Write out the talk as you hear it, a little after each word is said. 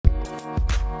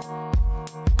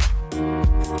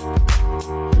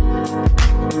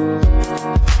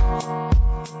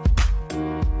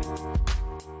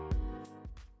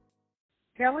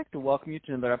like to welcome you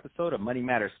to another episode of Money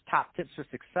Matters Top Tips for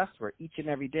Success, where each and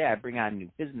every day I bring on new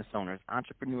business owners,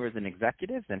 entrepreneurs, and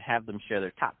executives and have them share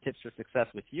their top tips for success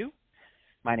with you.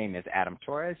 My name is Adam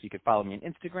Torres. You can follow me on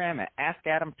Instagram at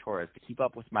AskAdamTorres to keep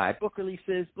up with my book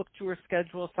releases, book tour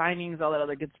schedule, signings, all that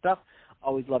other good stuff.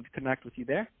 Always love to connect with you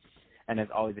there. And as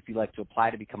always, if you'd like to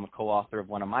apply to become a co-author of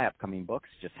one of my upcoming books,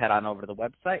 just head on over to the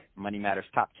website,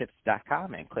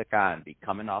 moneymatterstoptips.com, and click on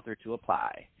Become an Author to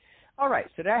apply. All right,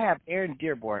 so today I have Aaron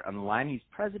Dearborn on the line. He's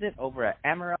president over at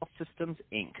Amarel Systems,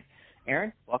 Inc.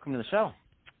 Aaron, welcome to the show.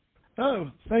 Oh,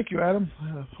 thank you, Adam.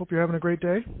 Hope you're having a great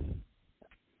day.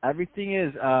 Everything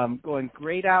is going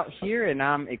great out here, and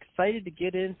I'm excited to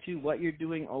get into what you're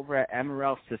doing over at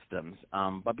Amarel Systems.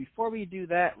 But before we do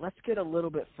that, let's get a little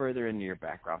bit further into your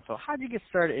background. So how did you get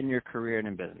started in your career and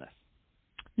in business?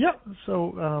 Yeah,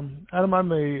 so Adam,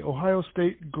 I'm a Ohio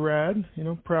State grad,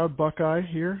 proud Buckeye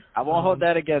here. I won't hold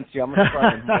that against you. I'm a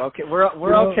Spartan. We're okay.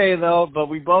 We're okay, though, but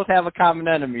we both have a common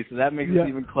enemy, so that makes us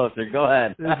even closer. Go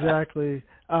ahead. Exactly.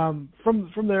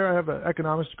 From there, I have an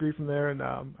economics degree from there, and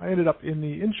I ended up in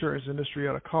the insurance industry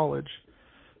out of college,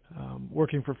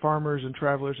 working for Farmers and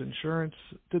Travelers Insurance.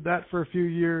 Did that for a few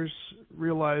years,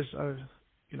 realized I,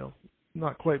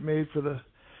 not quite made for the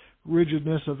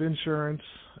rigidness of insurance,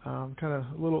 kind of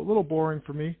a little boring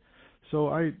for me. So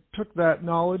I took that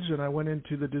knowledge and I went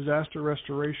into the disaster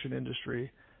restoration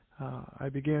industry. I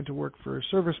began to work for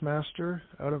ServiceMaster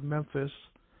out of Memphis,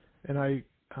 and I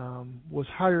was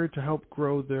hired to help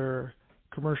grow their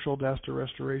commercial disaster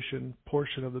restoration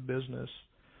portion of the business.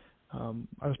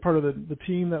 I was part of the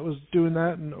team that was doing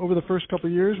that, and over the first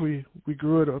couple of years, we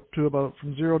grew it up to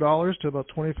from $0 to about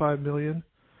 $25 million.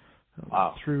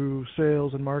 Wow. Through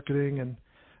sales and marketing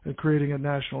and creating a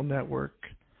national network.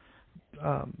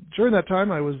 During that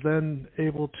time, I was then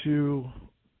able to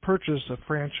purchase a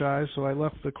franchise, so I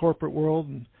left the corporate world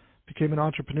and became an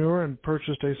entrepreneur and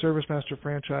purchased a ServiceMaster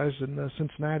franchise in the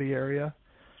Cincinnati area.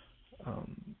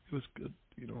 It was good.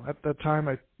 At that time,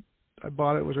 I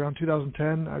bought it. It was around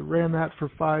 2010. I ran that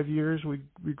for 5 years.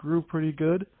 We grew pretty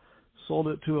good, sold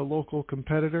it to a local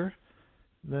competitor,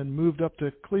 then moved up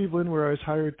to Cleveland, where I was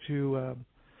hired to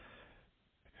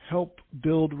help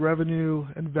build revenue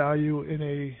and value in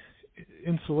a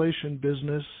insulation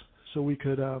business so we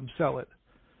could sell it.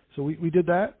 So we did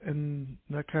that, and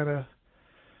that kind of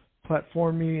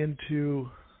platformed me into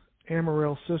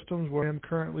Amarel Systems, where I am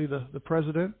currently the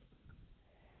president.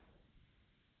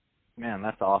 Man,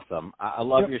 that's awesome. I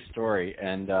love your story,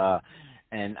 and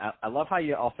I love how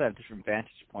you also have different vantage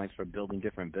points for building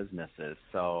different businesses.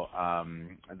 So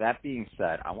that being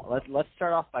said, let's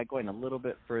start off by going a little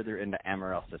bit further into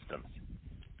Amarel Systems.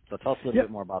 So tell us a little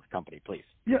bit more about the company, please.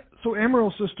 Yeah, so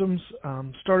Amarel Systems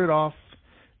started off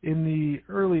in the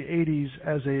early 80s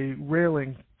as a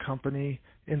railing company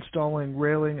installing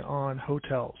railing on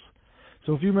hotels.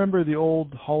 So if you remember the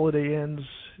old Holiday Inns,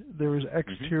 there was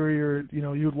exterior,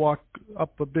 you'd walk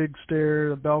up a big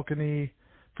stair, a balcony,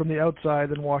 from the outside,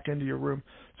 then walk into your room.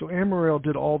 So Amarel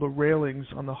did all the railings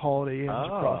on the Holiday Inns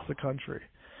across the country.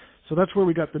 So that's where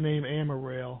we got the name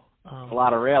Amarel. A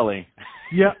lot of railing.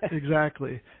 Yeah,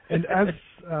 exactly. And as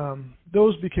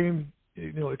those became,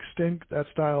 extinct, that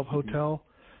style of hotel,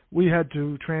 we had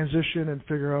to transition and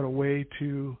figure out a way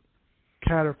to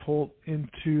catapult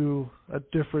into a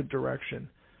different direction.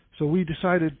 So we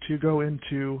decided to go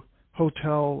into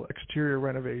hotel exterior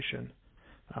renovation.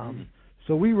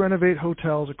 So we renovate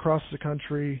hotels across the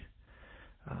country,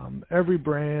 every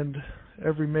brand,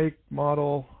 every make,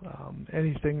 model,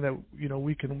 anything that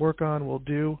we can work on, we'll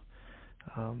do.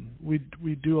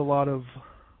 We do a lot of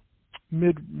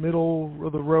middle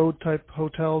of the road type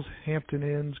hotels, Hampton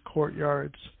Inns,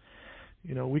 Courtyards.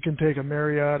 We can take a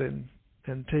Marriott and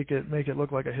make it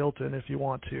look like a Hilton if you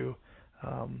want to.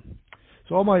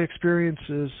 So all my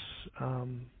experiences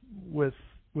with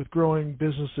growing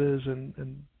businesses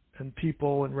and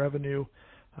people and revenue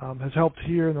has helped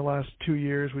here in the last 2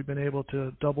 years. We've been able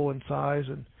to double in size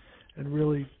and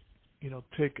really,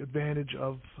 take advantage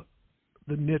of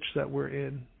the niche that we're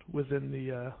in within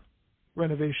the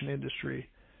renovation industry.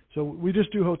 So we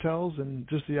just do hotels and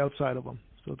just the outside of them.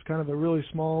 So it's kind of a really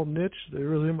small niche. There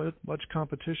really isn't much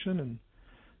competition,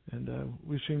 and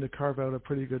we seem to carve out a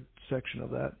pretty good section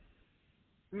of that.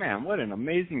 Man, what an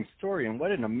amazing story and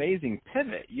what an amazing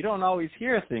pivot. You don't always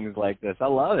hear things like this. I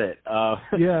love it.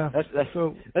 That's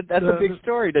a big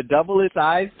story, to double its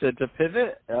size, to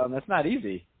pivot. That's not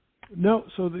easy. No,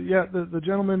 so the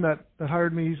gentleman that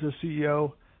hired me, he's the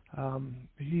CEO.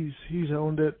 He's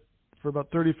owned it for about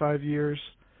 35 years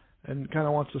and kind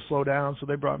of wants to slow down, so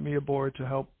they brought me aboard to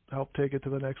help take it to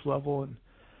the next level. And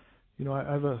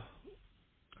I have a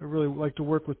really like to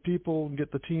work with people and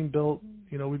get the team built.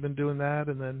 We've been doing that,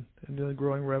 and then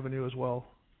growing revenue as well.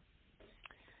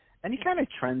 Any kind of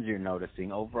trends you're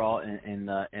noticing overall in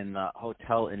the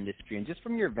hotel industry, and just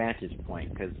from your vantage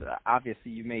point, because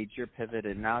obviously you made your pivot,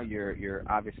 and now you're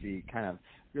obviously kind of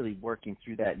really working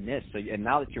through that niche. So, and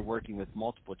now that you're working with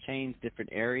multiple chains,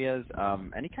 different areas,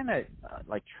 any kind of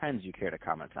like trends you care to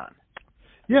comment on?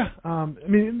 Yeah,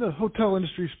 in the hotel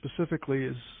industry specifically,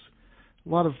 is a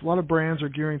lot of brands are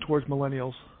gearing towards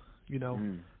millennials.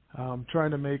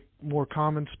 Trying to make more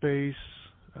common space,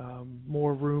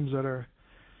 more rooms that are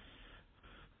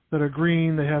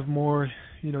green. They have more,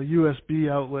 USB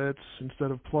outlets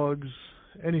instead of plugs.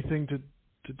 Anything to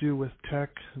do with tech,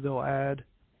 they'll add.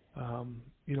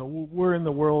 We're in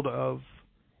the world of,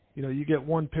 you get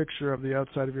one picture of the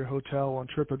outside of your hotel on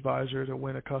TripAdvisor to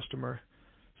win a customer.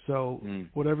 So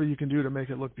whatever you can do to make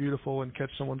it look beautiful and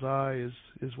catch someone's eye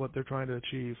is what they're trying to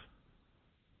achieve.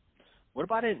 What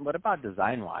about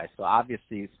design-wise? So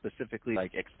obviously, specifically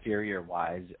like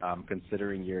exterior-wise,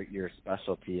 considering your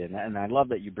specialty, and I love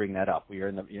that you bring that up. We're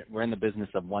in the business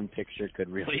of one picture could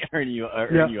really earn you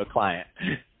a client.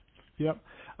 Yep.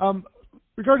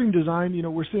 Regarding design,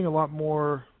 we're seeing a lot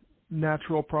more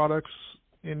natural products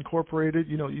incorporated.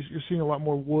 You're seeing a lot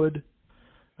more wood,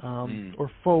 or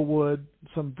faux wood,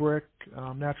 some brick,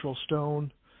 natural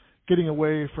stone, getting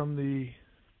away from the,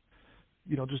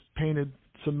 just painted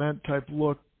cement type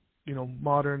look,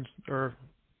 modern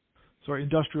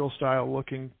industrial style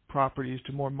looking properties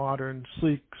to more modern,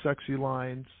 sleek, sexy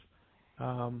lines.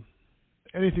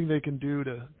 Anything they can do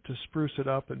to spruce it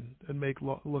up and make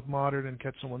look modern and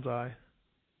catch someone's eye.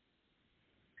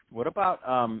 What about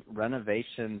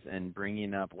renovations and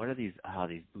bringing up, what are these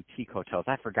boutique hotels?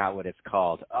 I forgot what it's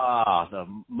called. The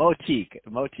Motique.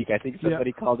 I think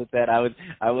somebody called it that. I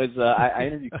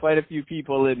interviewed quite a few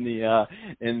people in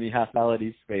the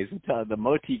hospitality space. The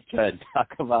Motique trend. Talk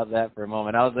about that for a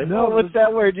moment. I was like, what's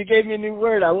that word? You gave me a new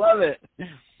word. I love it.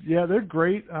 Yeah, they're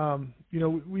great.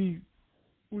 We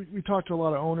talk to a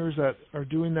lot of owners that are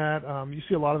doing that. You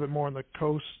see a lot of it more on the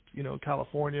coast,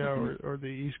 California or the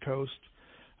East Coast.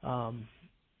 They're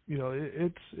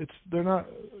not,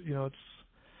 it's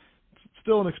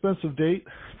still an expensive date,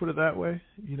 put it that way,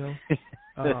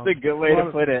 That's a good way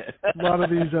to put it. A lot of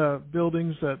these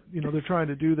buildings that, they're trying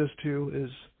to do this to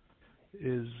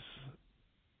is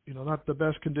not the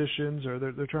best conditions, or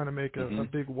they're trying to make a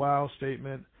big wow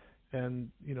statement, and,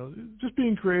 just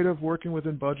being creative, working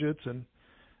within budgets and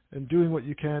doing what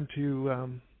you can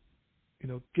to,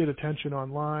 get attention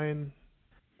online,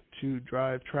 to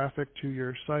drive traffic to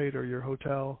your site or your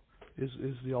hotel is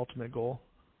the ultimate goal.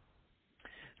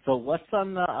 So what's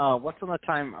on the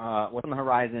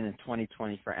horizon in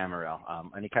 2020 for Amaral?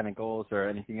 Any kind of goals or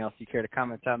anything else you care to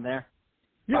comment on there?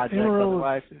 Yeah,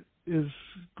 Amaral is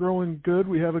growing good.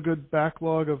 We have a good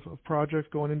backlog of projects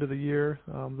going into the year,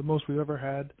 the most we've ever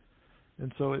had,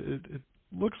 and so it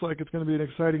looks like it's going to be an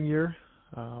exciting year.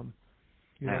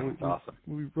 That's awesome.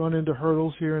 We run into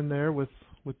hurdles here and there with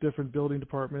different building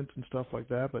departments and stuff like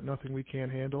that, but nothing we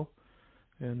can't handle.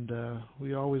 And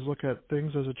we always look at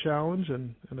things as a challenge,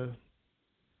 and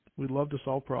we love to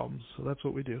solve problems. So that's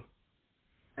what we do.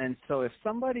 And so if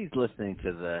somebody's listening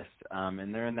to this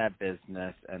and they're in that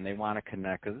business and they want to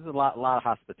connect, because there's a lot of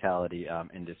hospitality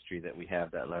industry that we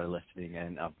have that are listening,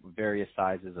 and of various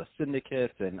sizes of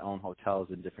syndicates and own hotels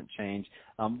in different chains.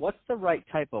 What's the right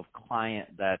type of client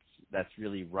that's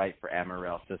really right for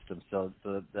Amaral Systems, so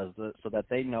that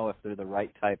they know if they're the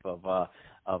right type of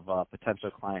potential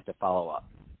client to follow up?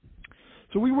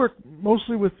 So we work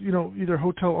mostly with either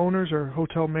hotel owners or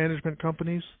hotel management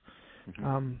companies.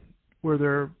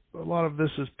 Where a lot of this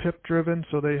is PIP driven,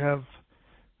 so they have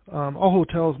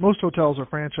most hotels are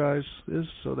franchises,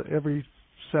 so that every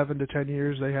 7 to 10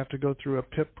 years they have to go through a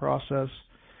PIP process,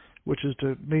 which is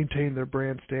to maintain their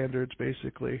brand standards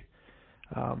basically.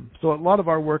 So a lot of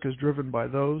our work is driven by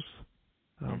those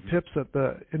PIPs that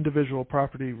the individual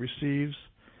property receives.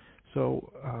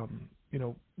 So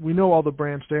we know all the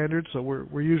brand standards, so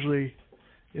we're usually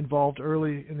involved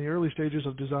in the early stages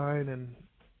of design,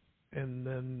 and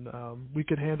then we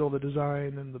can handle the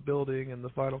design and the building and the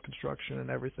final construction and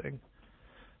everything.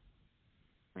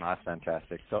 Oh, that's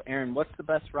fantastic. So, Aaron, what's the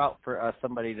best route for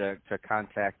somebody to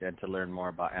contact and to learn more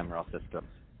about Amaral Systems?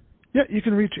 Yeah, you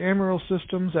can reach Amaral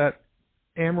Systems at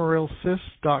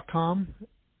amaralsys.com,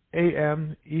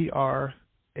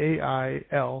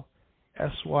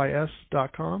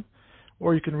 AMERAILSYS.com,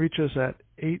 or you can reach us at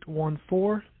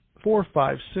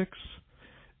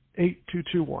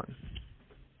 814-456-8221.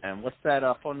 And what's that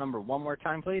phone number one more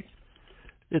time, please?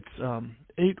 It's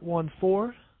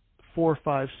 814-456-8221.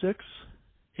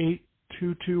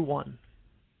 221.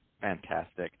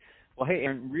 Fantastic. Well, hey,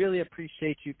 Aaron, really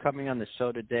appreciate you coming on the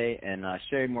show today and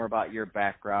sharing more about your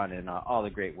background and all the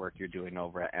great work you're doing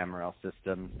over at Amaral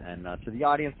Systems. And to the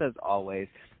audience, as always,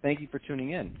 thank you for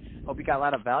tuning in. Hope you got a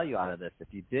lot of value out of this. If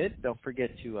you did, don't forget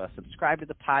to subscribe to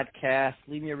the podcast,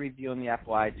 leave me a review on the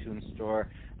Apple iTunes Store,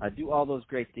 do all those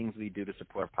great things we do to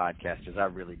support podcasters. I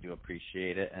really do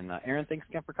appreciate it. And Aaron, thanks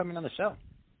again for coming on the show.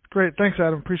 Great. Thanks,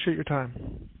 Adam. Appreciate your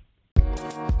time.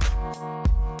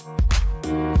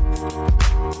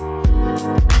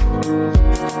 Thank you.